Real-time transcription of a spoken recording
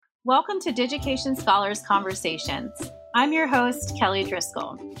Welcome to Digication Scholars Conversations. I'm your host, Kelly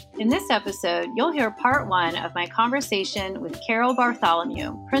Driscoll. In this episode, you'll hear part one of my conversation with Carol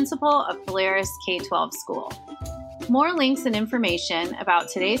Bartholomew, principal of Polaris K-12 School. More links and information about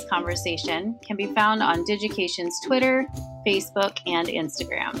today's conversation can be found on Digication's Twitter, Facebook, and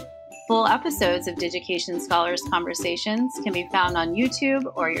Instagram. Full episodes of Digication Scholars Conversations can be found on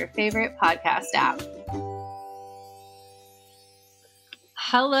YouTube or your favorite podcast app.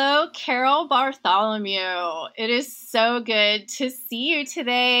 Hello, Carol Bartholomew. It is so good to see you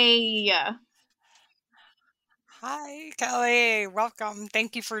today. Hi, Kelly. Welcome.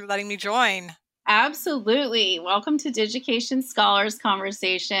 Thank you for letting me join. Absolutely. Welcome to Digication Scholars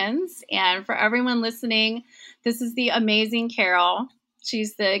Conversations. And for everyone listening, this is the amazing Carol.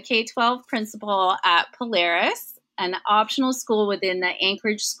 She's the K-12 principal at Polaris, an optional school within the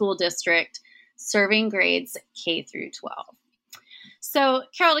Anchorage School District, serving grades K through 12. So,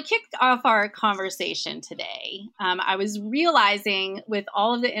 Carol, to kick off our conversation today, I was realizing with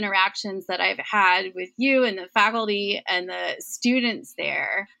all of the interactions that I've had with you and the faculty and the students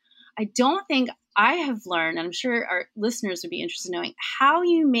there, I don't think I have learned, and I'm sure our listeners would be interested in knowing, how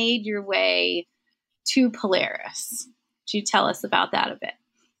you made your way to Polaris. Could you tell us about that a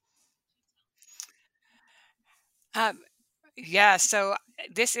bit? Yeah, so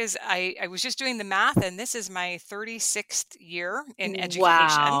this is, I was just doing the math, and this is my 36th year in education.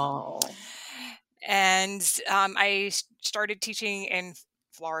 Wow. And I started teaching in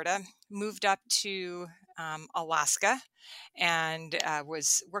Florida, moved up to Alaska, and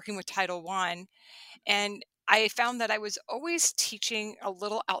was working with Title I. And I found that I was always teaching a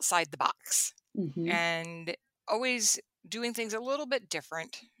little outside the box. And always doing things a little bit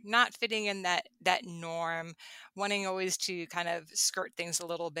different, not fitting in that norm, wanting always to kind of skirt things a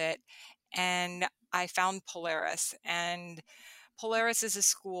little bit. And I found Polaris, and Polaris is a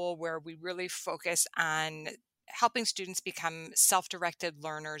school where we really focus on helping students become self-directed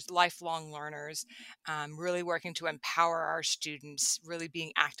learners, lifelong learners, really working to empower our students, really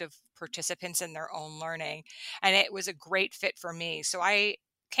being active participants in their own learning. And it was a great fit for me. So I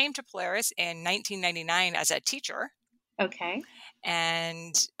came to Polaris in 1999 as a teacher. Okay.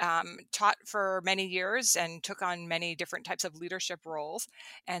 And taught for many years and took on many different types of leadership roles.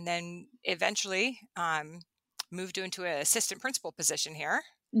 And then eventually moved into an assistant principal position here.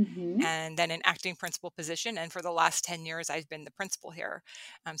 And then an acting principal position. And for the last 10 years, I've been the principal here.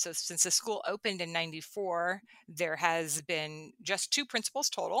 So since the school opened in 94, there has been just two principals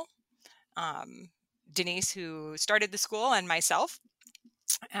total. Denise, who started the school, and myself.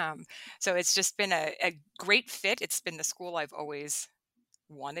 So it's just been a great fit. It's been the school I've always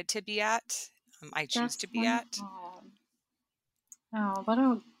wanted to be at. I choose to be at. Oh, what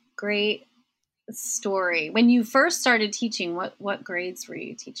a great story. When you first started teaching, what grades were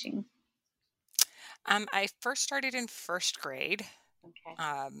you teaching? I first started in first grade. Okay.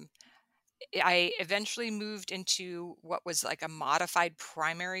 I eventually moved into what was like a modified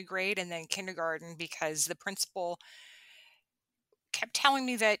primary grade and then kindergarten, because the principal kept telling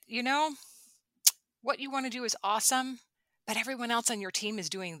me that, what you want to do is awesome, but everyone else on your team is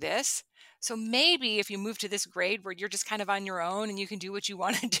doing this. So maybe if you move to this grade where you're just kind of on your own and you can do what you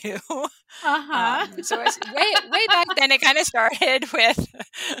want to do. So it's way back then, it kind of started with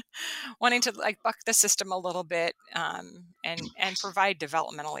wanting to like buck the system a little bit, and provide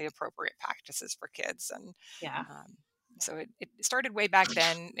developmentally appropriate practices for kids. And so it started way back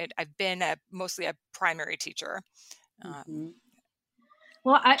then. I've been mostly a primary teacher.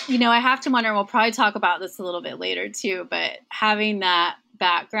 Well, I have to wonder, we'll probably talk about this a little bit later too, but having that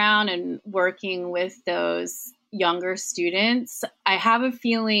background and working with those younger students, I have a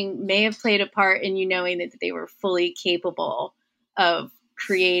feeling may have played a part in you knowing that they were fully capable of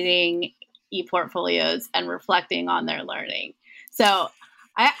creating e-portfolios and reflecting on their learning. So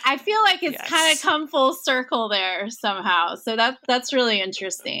I feel like it's kind of come full circle there somehow. So that's really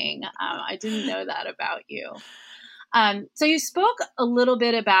interesting. I didn't know that about you. So you spoke a little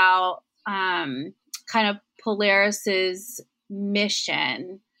bit about kind of Polaris's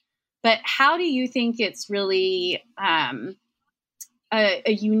mission, but how do you think it's really a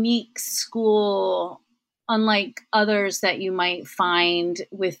unique school, unlike others that you might find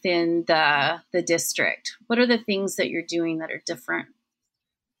within the district? What are the things that you're doing that are different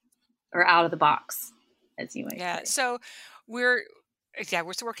or out of the box, as you might say? So we're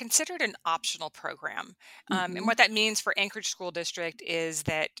considered an optional program. And what that means for Anchorage School District is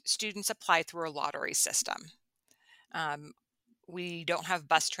that students apply through a lottery system. We don't have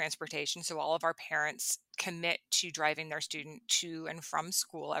bus transportation, so all of our parents commit to driving their student to and from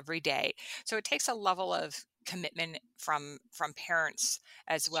school every day. So it takes a level of commitment from parents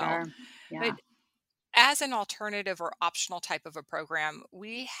as well. Sure. Yeah. But as an alternative or optional type of a program,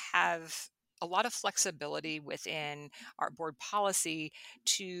 we have a lot of flexibility within our board policy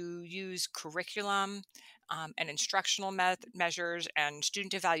to use curriculum and instructional measures and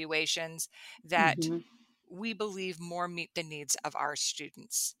student evaluations that Hmm. we believe more meet the needs of our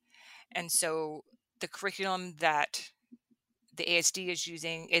students. And so the curriculum that the ASD is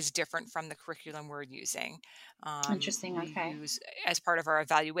using is different from the curriculum we're using. Interesting. We Okay. use, as part of our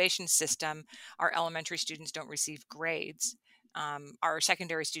evaluation system, our elementary students don't receive grades. Our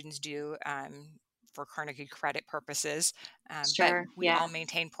secondary students do, for Carnegie credit purposes, but Sure. we Yeah. all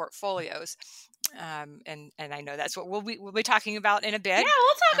maintain portfolios. And I know that's what we'll be talking about in a Yeah. bit.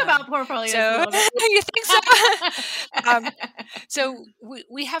 We'll talk about portfolios a So little bit. you think so? So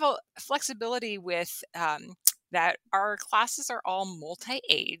we have a flexibility with that our classes are all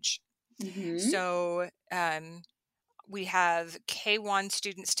multi-age. Hmm. So we have K1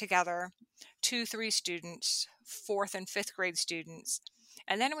 students together, 2-3 students, 4th and 5th grade students.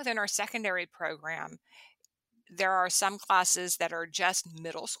 And then within our secondary program, there are some classes that are just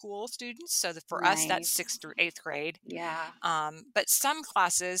middle school students. So for us, that's Nice. 6th through 8th grade. Yeah. But some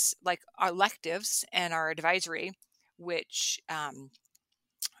classes, like our electives and our advisory, which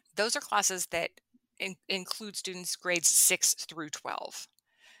those are classes that include students grades 6 through 12.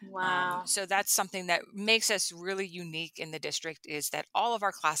 Wow. So that's something that makes us really unique in the district, is that all of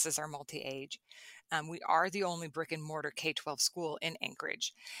our classes are multi-age. We are the only brick and mortar K-12 school in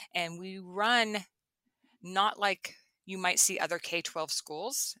Anchorage, and we run not like you might see other K-12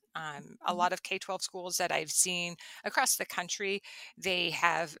 schools. A lot of K-12 schools that I've seen across the country, they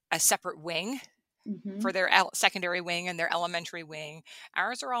have a separate wing Hmm. for their secondary wing and their elementary wing.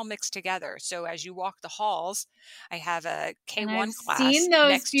 Ours are all mixed together. So as you walk the halls, I have a And K1 I've class seen those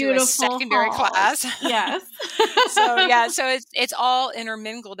next to a beautiful secondary halls. class. Yes. So yeah, so it's all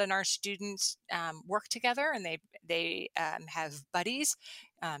intermingled, and our students work together, and they have buddies,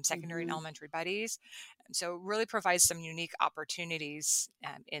 secondary and Hmm. elementary buddies. And so it really provides some unique opportunities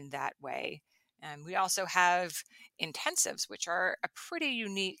in that way. And we also have intensives, which are a pretty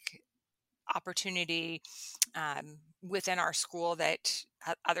unique opportunity within our school that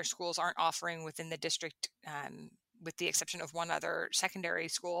other schools aren't offering within the district, with the exception of one other secondary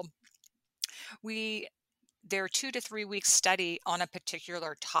school. They're 2 to 3 weeks study on a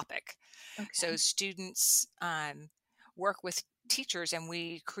particular topic. So Okay. students work with teachers, and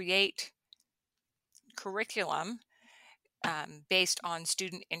we create curriculum based on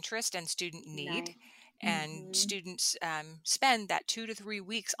student interest and student need. Nice. And Hmm. students spend that 2 to 3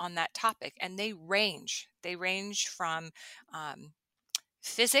 weeks on that topic, and they range. They range from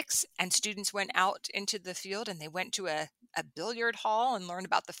physics, and students went out into the field and they went to a billiard hall and learned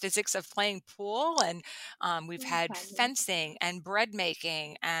about the physics of playing pool. And we've Oh, had fabulous. fencing and bread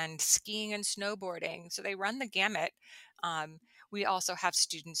making and skiing and snowboarding. So they run the gamut. We also have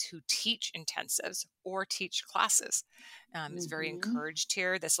students who teach intensives or teach classes. It's very Hmm. encouraged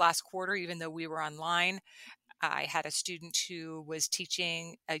here. This last quarter, even though we were online, I had a student who was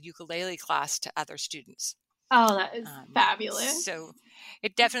teaching a ukulele class to other students. Oh, that is fabulous. So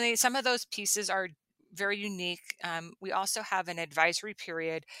it definitely, some of those pieces are very unique. We also have an advisory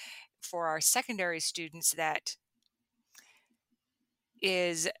period for our secondary students that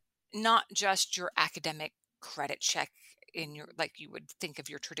is not just your academic credit check in your, like you would think of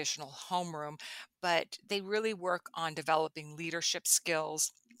your traditional homeroom, but they really work on developing leadership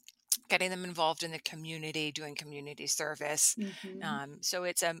skills, getting them involved in the community, doing community service. Hmm. So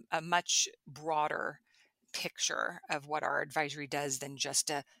it's a much broader picture of what our advisory does than just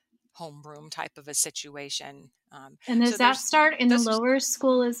a homeroom type of a situation. And So does that there's start in the those lower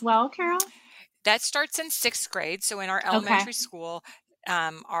school as well, Carol? that starts in 6th grade. So in our Okay. elementary school,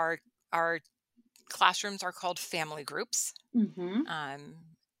 our classrooms are called family groups. Hmm. Um,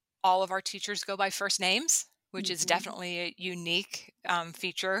 all of our teachers go by first names, which is Hmm. definitely a unique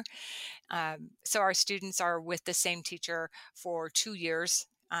feature. So our students are with the same teacher for 2 years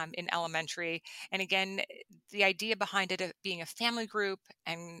in elementary. And again, the idea behind it being a family group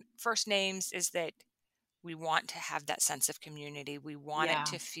and first names is that we want to have that sense of community. We want it Yeah.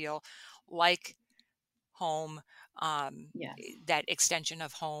 to feel like home, Yes. that extension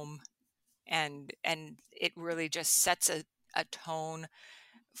of home, and it really just sets a tone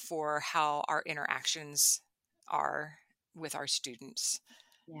for how our interactions are with our students.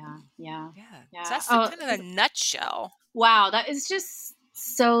 Yeah. Yeah. Yeah. So Yeah. that's the Oh, kind of a nutshell. wow. That is just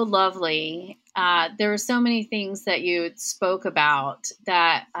so lovely. There were so many things that you spoke about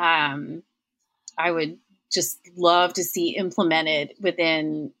that I would just love to see implemented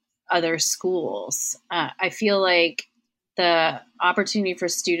within other schools. I feel like the opportunity for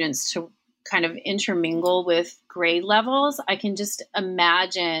students to kind of intermingle with grade levels, I can just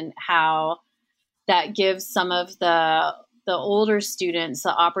imagine how that gives some of the older students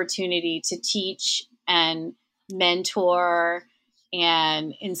the opportunity to teach and mentor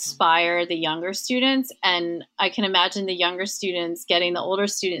and inspire the younger students. And I can imagine the younger students getting the older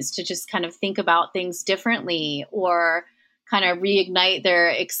students to just kind of think about things differently, or kind of reignite their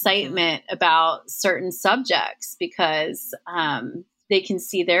excitement about certain subjects because they can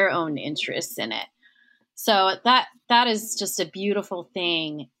see their own interests in it. So that is just a beautiful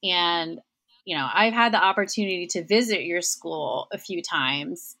thing. And I've had the opportunity to visit your school a few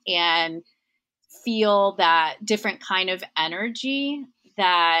times and feel that different kind of energy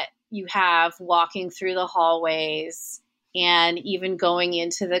that you have walking through the hallways and even going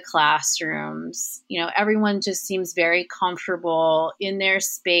into the classrooms. Everyone just seems very comfortable in their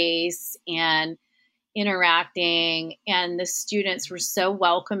space and interacting, and the students were so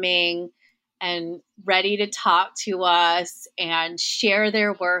welcoming and ready to talk to us and share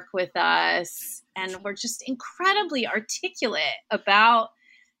their work with us. And were just incredibly articulate about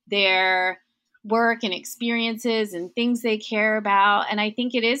their work and experiences and things they care about. And I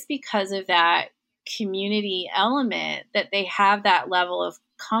think it is because of that community element that they have that level of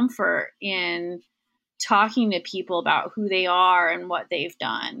comfort in talking to people about who they are and what they've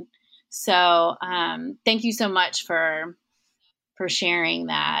done. So thank you so much for sharing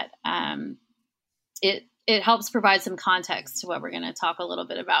that. It helps provide some context to what we're going to talk a little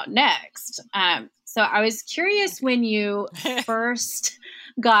bit about next. So I was curious when you first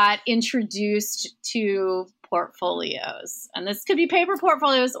got introduced to portfolios, and this could be paper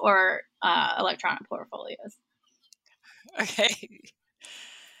portfolios or electronic portfolios. Okay.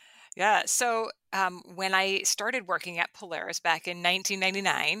 Yeah. So when I started working at Polaris back in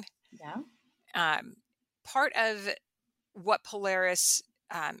 1999, part of what Polaris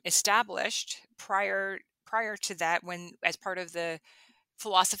established prior to that, when as part of the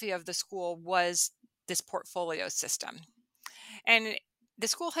philosophy of the school, was this portfolio system. And the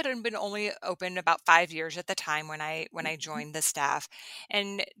school had been only open about 5 years at the time when I joined the staff,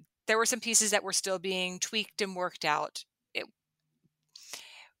 and there were some pieces that were still being tweaked and worked out.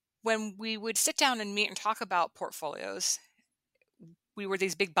 When we would sit down and meet and talk about portfolios, we were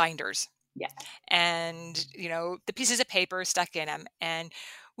these big binders. Yeah. And, the pieces of paper stuck in them. And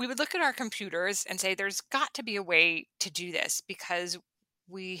we would look at our computers and say, there's got to be a way to do this, because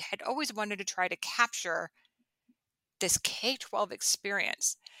we had always wanted to try to capture this K-12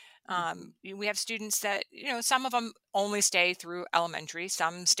 experience. We have students that, some of them only stay through elementary,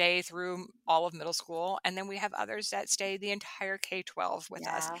 some stay through all of middle school, and then we have others that stay the entire K-12 with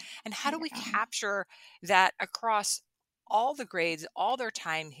us. And how do we capture that across all the grades, all their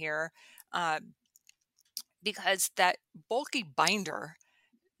time here? Because that bulky binder,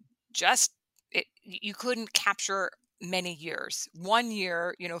 you couldn't capture many years. 1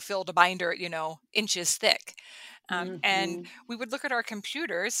 year, filled a binder, inches thick. And we would look at our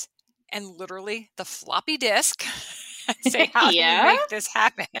computers and literally the floppy disk and say, how do we make this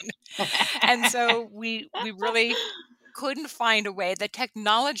happen? And so we really couldn't find a way. The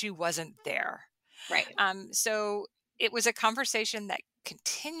technology wasn't there. Right. So it was a conversation that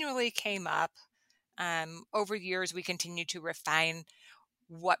continually came up. Over years, we continued to refine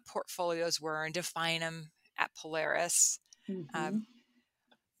what portfolios were and define them at Polaris.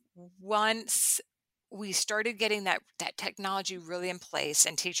 Once we started getting that technology really in place,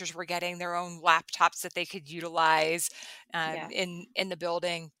 and teachers were getting their own laptops that they could utilize in the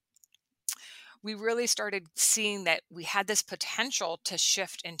building, we really started seeing that we had this potential to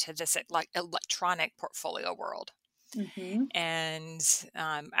shift into this electronic portfolio world. And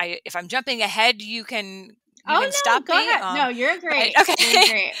if I'm jumping ahead, you can stop go me. Ahead. No, you're great. Okay. You're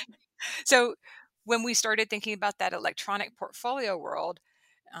great. So when we started thinking about that electronic portfolio world,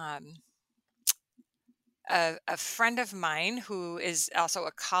 a friend of mine who is also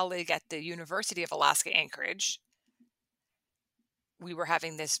a colleague at the University of Alaska Anchorage, we were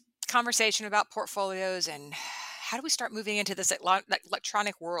having this conversation about portfolios and how do we start moving into this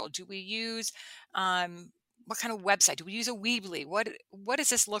electronic world? Do we use what kind of website? Do we use a Weebly? What does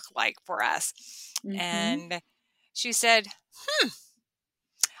this look like for us? And she said,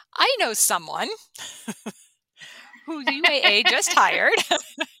 I know someone who UAA just hired.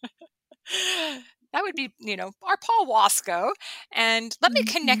 That would be, our Paul Wasco. And let me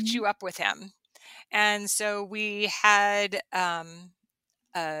connect you up with him. And so we had a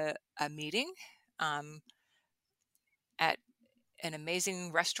meeting at an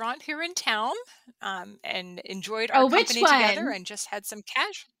amazing restaurant here in town, and enjoyed our company together and just had some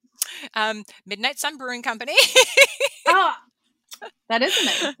cash. Midnight Sun Brewing Company. Oh, that is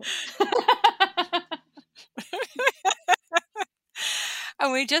amazing.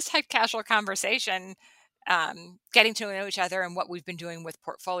 And we just had casual conversation, getting to know each other and what we've been doing with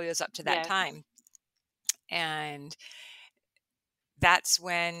portfolios up to that Yes. time. And that's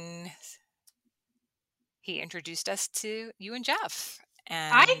when he introduced us to you and Jeff.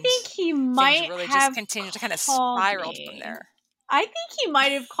 I And think he things might really just have continued to kind of called spiraled from me. there. I think he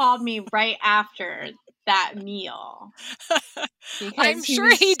might have called me right after that meal because I'm he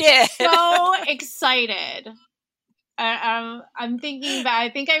sure he was did. so excited. I'm thinking back. I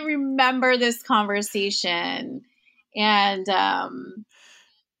think I remember this conversation, and I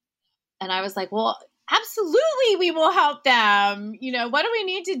was like, "Well, absolutely, we will help them. You know, what do we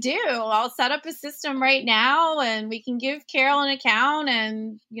need to do? I'll set up a system right now, and we can give Carol an account,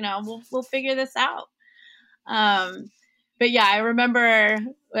 and you know, we'll figure this out." But yeah, I remember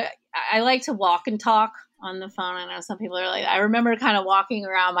I like to walk and talk on the phone. I know some people are like, I remember kind of walking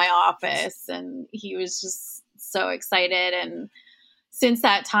around my office and he was just so excited. And since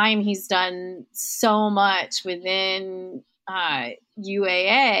that time, he's done so much within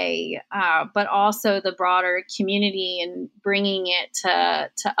UAA, but also the broader community and bringing it to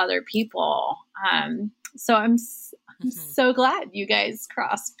other people. So I'm so glad you guys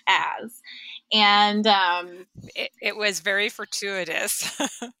crossed paths. And it was very fortuitous.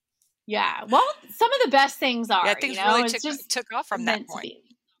 yeah, well, some of the best things are, Yeah, you things know, really it's just took off from that meant to point. be.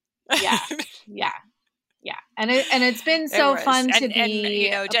 Yeah, yeah, yeah, and it's been so was. fun to And be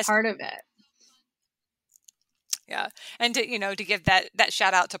you know, a just part of it. yeah, and to give that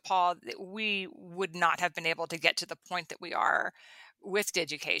shout out to Paul, we would not have been able to get to the point that we are with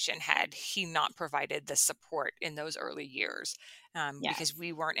Digication had he not provided the support in those early years, because Yes.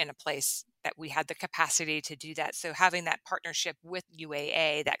 we weren't in a place that we had the capacity to do that. So having that partnership with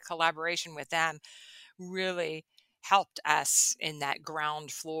UAA, that collaboration with them, really helped us in that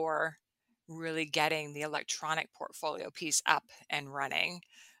ground floor, really getting the electronic portfolio piece up and running.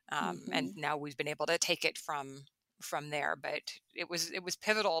 And Mm-hmm. now we've been able to take it from there. But it was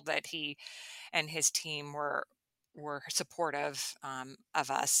pivotal that he and his team were supportive,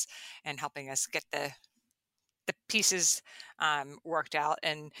 of us and helping us get the pieces, worked out.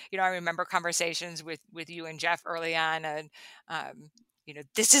 And I remember conversations with you and Jeff early on, and we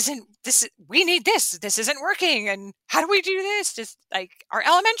need this isn't working, and how do we do this? Just like our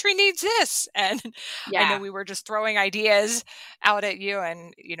elementary needs this. And I know Yeah. we were just throwing ideas out at you,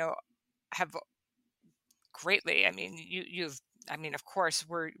 and have greatly, I mean, of course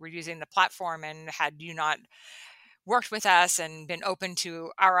we're using the platform, and had you not worked with us and been open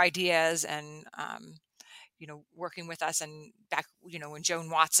to our ideas, and working with us, and back, when Joan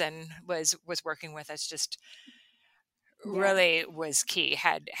Watson was working with us, just Yes. really was key.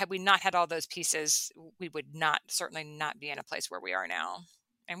 Had we not had all those pieces, we would certainly not be in a place where we are now.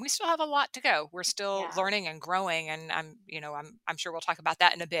 And we still have a lot to go. We're still Yeah. learning and growing, and I'm sure we'll talk about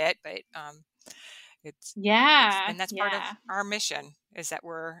that in a bit, but it's Yeah. and that's part of Yeah. our mission, is that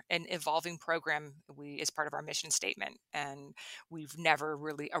we're an evolving program. Is part of our mission statement, and we've never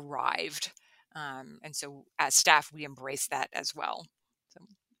really arrived. And so as staff, we embrace that as well. So.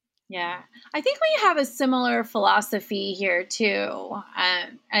 Yeah, I think we have a similar philosophy here too.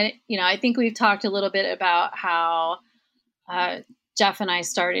 I think we've talked a little bit about how Jeff and I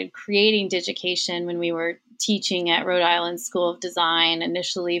started creating Digication when we were teaching at Rhode Island School of Design,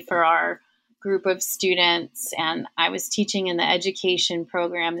 initially for our group of students. And I was teaching in the education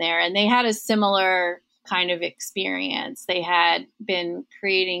program there, and they had a similar kind of experience. They had been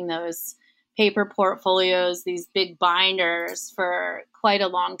creating those paper portfolios, these big binders, for quite a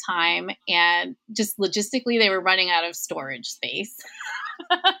long time. And just logistically, they were running out of storage space.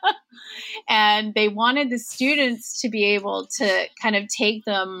 And they wanted the students to be able to kind of take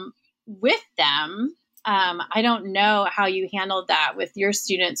them with them. I don't know how you handled that with your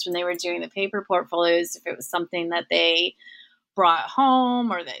students when they were doing the paper portfolios, if it was something that they brought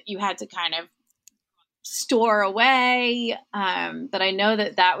home or that you had to kind of store away. But I know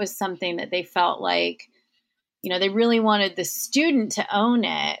that was something that they felt like, they really wanted the student to own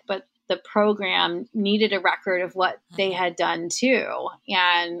it, but the program needed a record of what they had done too.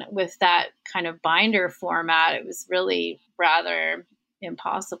 And with that kind of binder format, it was really rather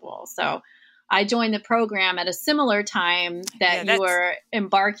impossible. So I joined the program at a similar time that you were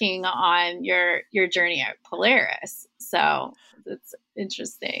embarking on your journey at Polaris. So it's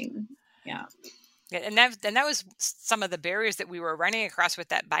interesting. Yeah. Yeah, and that was some of the barriers that we were running across with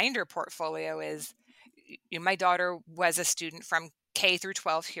that binder portfolio. Is my daughter was a student from K through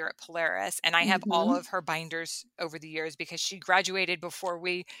 12 here at Polaris, and I have all of her binders over the years because she graduated before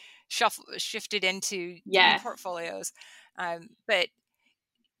we shifted into the Yes. e-portfolios. But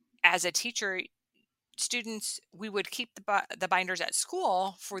as a teacher, students, we would keep the binders at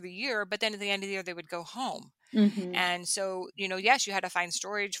school for the year, but then at the end of the year, they would go home. Hmm. And so, yes, you had to find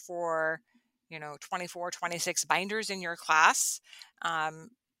storage for, 24, 26 binders in your class.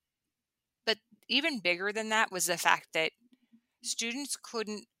 But even bigger than that was the fact that students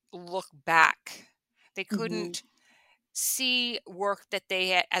couldn't look back. They Hmm. couldn't see work that they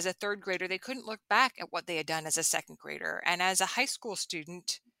had as a third grader. They couldn't look back at what they had done as a second grader. And as a high school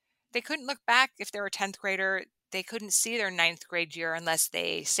student, they couldn't look back if they were a 10th grader. They couldn't see their ninth grade year unless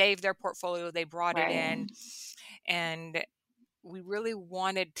they saved their portfolio, they brought it Right. in. And we really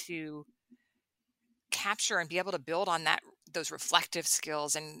wanted to capture and be able to build on those reflective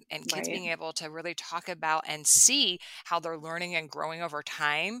skills, and kids Right. being able to really talk about and see how they're learning and growing over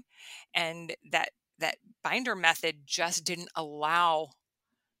time. And that binder method just didn't allow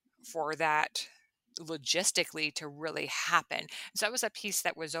for that logistically to really happen. So that was a piece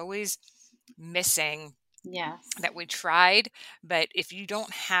that was always missing, Yes. that we tried. But if you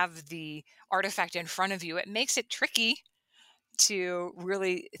don't have the artifact in front of you, it makes it tricky to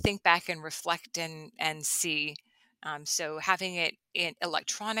really think back and reflect and see. So having it in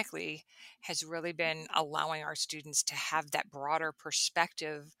electronically has really been allowing our students to have that broader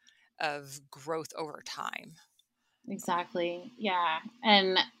perspective of growth over time. Exactly. Yeah.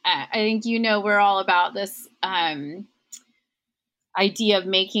 And I think, we're all about this idea of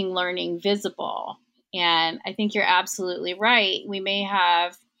making learning visible. And I think you're absolutely right. We may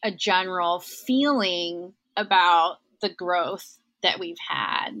have a general feeling about the growth that we've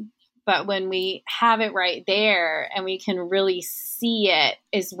had, but when we have it right there and we can really see it,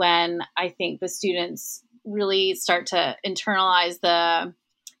 is when I think the students really start to internalize the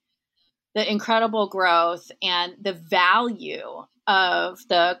incredible growth and the value of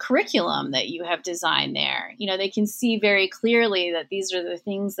the curriculum that you have designed there. They can see very clearly that these are the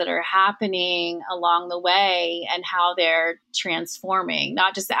things that are happening along the way and how they're transforming,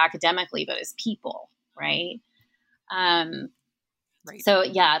 not just academically, but as people, right? Right. So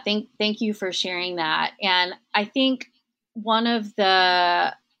yeah, thank you for sharing that. And I think one of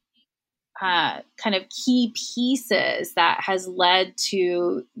the kind of key pieces that has led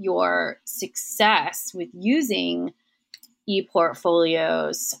to your success with using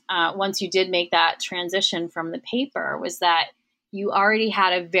e-portfolios, once you did make that transition from the paper, was that you already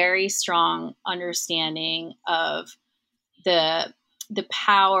had a very strong understanding of the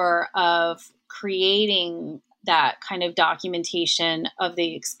power of creating that kind of documentation of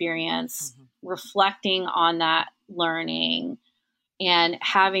the experience, reflecting on that learning, and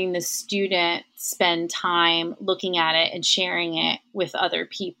having the student spend time looking at it and sharing it with other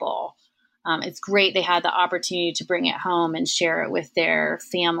people. It's great they had the opportunity to bring it home and share it with their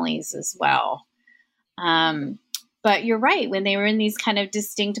families as well. But you're right. When they were in these kind of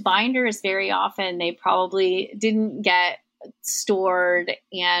distinct binders, very often they probably didn't get stored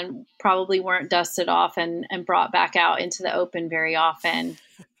and probably weren't dusted off and brought back out into the open very often.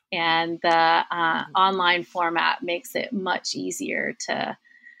 And the online format makes it much easier to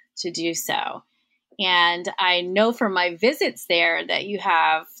do so. And I know from my visits there that you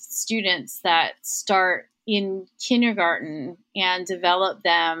have students that start in kindergarten and develop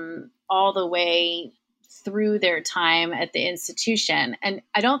them all the way through their time at the institution. And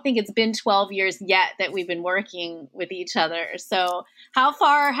I don't think it's been 12 years yet that we've been working with each other. So how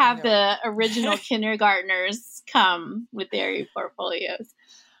far have the original kindergartners come with their portfolios?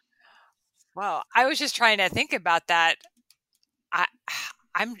 Well, I was just trying to think about that.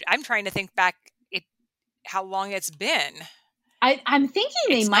 I'm trying to think back how long it's been. I'm thinking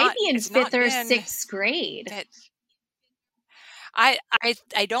they might be in 5th or 6th grade. I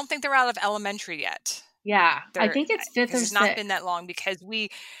don't think they're out of elementary yet. Yeah, I think it's 5th or 6th. It's not been that long because we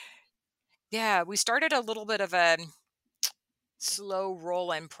started a little bit of a slow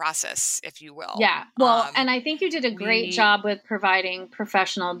roll-in process, if you will. Yeah. Well, and I think you did a great job with providing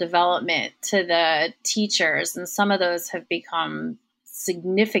professional development to the teachers, and some of those have become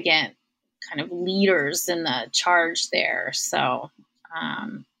significant kind of leaders in the charge there. So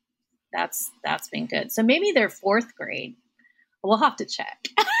that's been good. So maybe they're 4th grade. We'll have to check.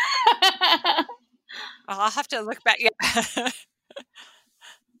 I'll have to look back. Yeah.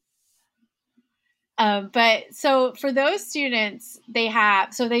 But so for those students, they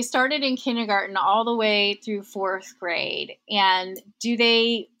started in kindergarten all the way through 4th grade. And do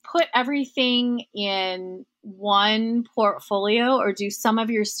they put everything in one portfolio, or do some of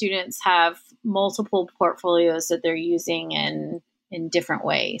your students have multiple portfolios that they're using in different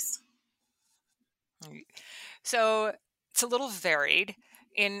ways? So it's a little varied.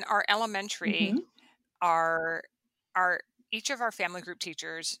 in our elementary, Mm-hmm. our each of our family group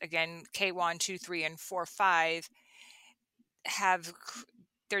teachers, again, K1, 2, 3, and 4, 5, have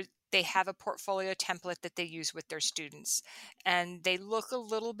they have a portfolio template that they use with their students, and they look a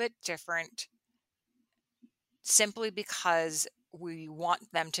little bit different simply because we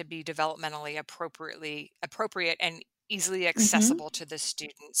want them to be developmentally appropriate and easily Mm-hmm. accessible to the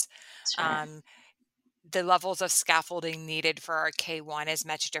students. Sure. Um, the levels of scaffolding needed for our K1 is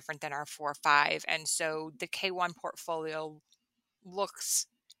much different than our 4, 5, and so the K1 portfolio looks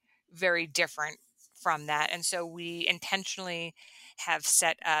very different from that. And so we intentionally have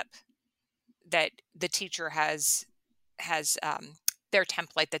set up that the teacher has their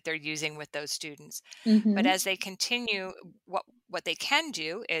template that they're using with those students. But Mm-hmm. as they continue, what they can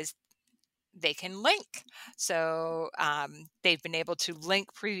do is they can link. So they've been able to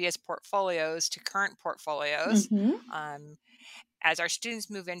link previous portfolios to current portfolios. Mm-hmm. Um, as our students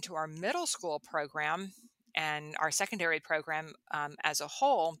move into our middle school program and our secondary program as a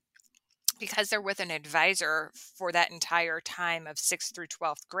whole, because they're with an advisor for that entire time of 6th through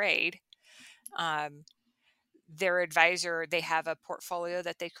 12th grade, um, their advisor, they have a portfolio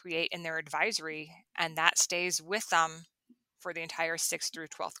that they create in their advisory, and that stays with them for the entire 6th through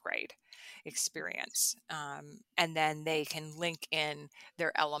 12th grade experience. And then they can link in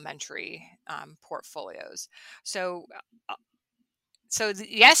their elementary portfolios. So, uh,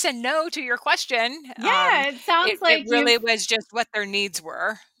 yes and no to your question. Yeah, it It, sounds it like really you've was just what their needs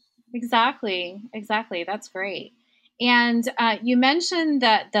were. exactly, exactly. That's great. And you mentioned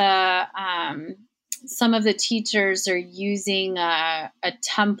that the some of the teachers are using a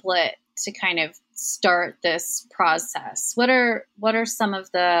template to kind of start this process. What are some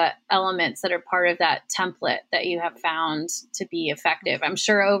of the elements that are part of that template that you have found to be effective? I'm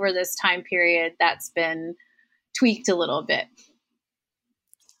sure over this time period that's been tweaked a little bit.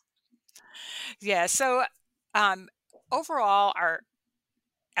 Yeah. So um, overall, our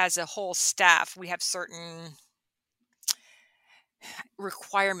as a whole staff, we have certain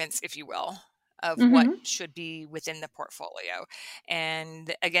requirements, if you will, of what Mm-hmm. should be within the portfolio.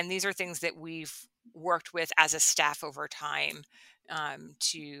 And again, these are things that we've worked with as a staff over time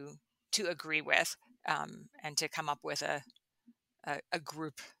to agree with and to come up with a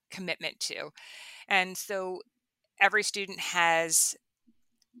group commitment to. And so every student has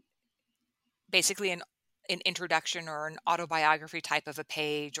basically an introduction or an autobiography type of a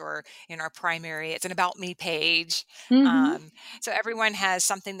page, or in our primary it's an about me page. Mm-hmm. um, so everyone has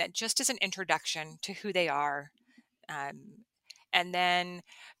something that just is an introduction to who they are. And then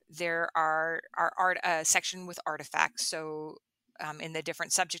there are our art section with artifacts. So in the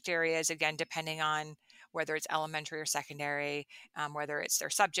different subject areas, again, depending on whether it's elementary or secondary, whether it's their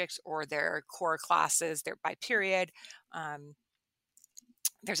subjects or their core classes, their by period, um,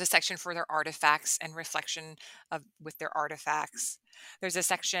 there's a section for their artifacts and reflection of with their artifacts. There's a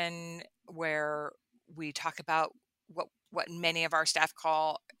section where we talk about what many of our staff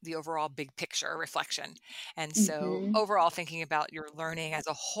call the overall big picture reflection. And so Mm-hmm. overall thinking about your learning as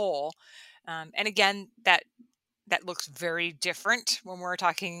a whole. And again, that looks very different when we're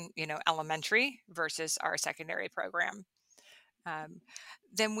talking, elementary versus our secondary program. Um,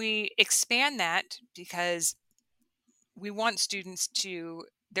 then we expand that because we want students to,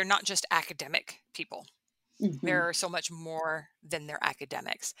 they're not just academic people. Mm-hmm. They're so much more than their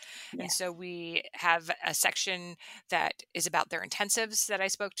academics. And so Yes. we have a section that is about their intensives that I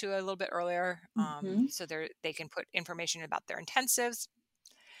spoke to a little bit earlier. Mm-hmm. So they can put information about their intensives,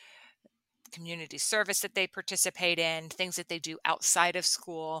 community service that they participate in, things that they do outside of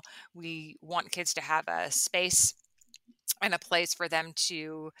school. We want kids to have a space and a place for them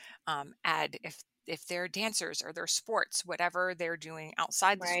to add if they're dancers or their sports, whatever they're doing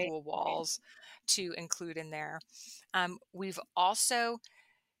outside the Right. school Right. walls, to include in there. We've also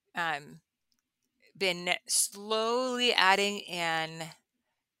um, been slowly adding in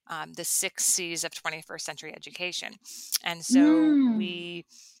the 6 C's of 21st century education. And so Mm. we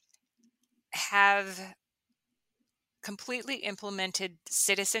have completely implemented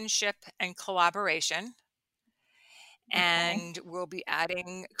citizenship and collaboration, Okay. and we'll be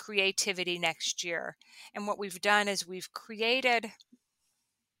adding creativity next year. And what we've done is we've created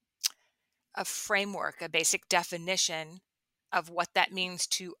a framework, a basic definition of what that means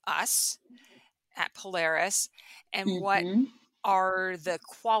to us at Polaris, and what Mm-hmm. are the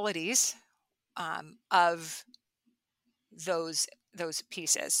qualities of those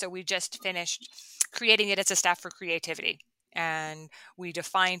pieces. So we just finished creating it as a staff for creativity, and we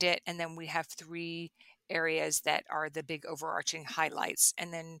defined it, and then we have 3 areas that are the big overarching highlights.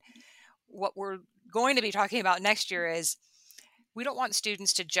 And then what we're going to be talking about next year is we don't want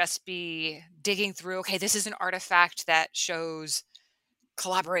students to just be digging through, okay, this is an artifact that shows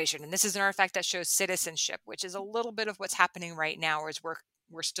collaboration, and this is an artifact that shows citizenship, which is a little bit of what's happening right now as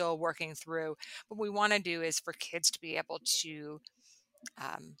we're still working through. What we want to do is for kids to be able to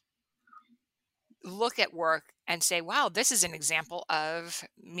look at work and say, wow, this is an example of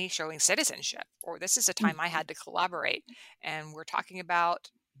me showing citizenship, or this is a time I had to collaborate. And we're talking about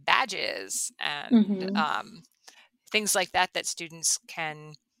badges and things like that students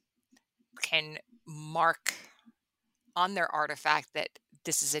can mark on their artifact that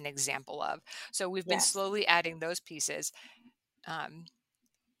this is an example of. So we've been slowly adding those pieces.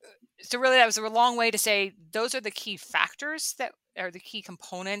 So really that was a long way to say those are the key factors that are the key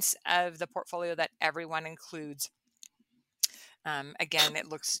components of the portfolio that everyone includes. Again, it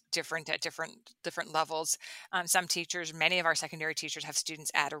looks different at different levels. Some teachers, many of our secondary teachers, have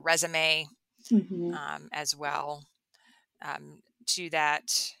students add a resume as well to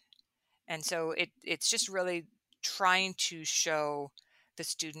that. And so it's just really trying to show the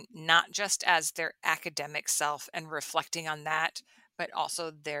student not just as their academic self and reflecting on that, but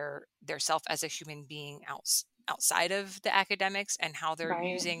also their self as a human being outside of the academics, and how they're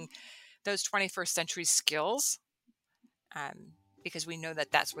using those 21st century skills, because we know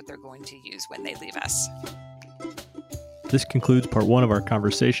that that's what they're going to use when they leave us. This concludes part 1 of our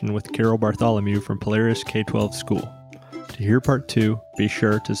conversation with Carol Bartholomew from Polaris K-12 School. To hear part 2, be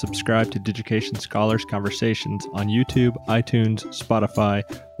sure to subscribe to Digication Scholars Conversations on YouTube, iTunes, Spotify,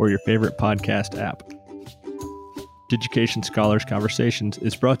 or your favorite podcast app. Digication Scholars Conversations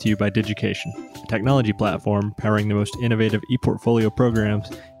is brought to you by Digication, a technology platform powering the most innovative ePortfolio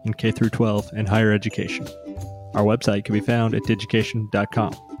programs in K-12 and higher education. Our website can be found at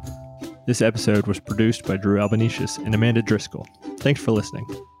digication.com. This episode was produced by Drew Albanesius and Amanda Driscoll. Thanks for listening.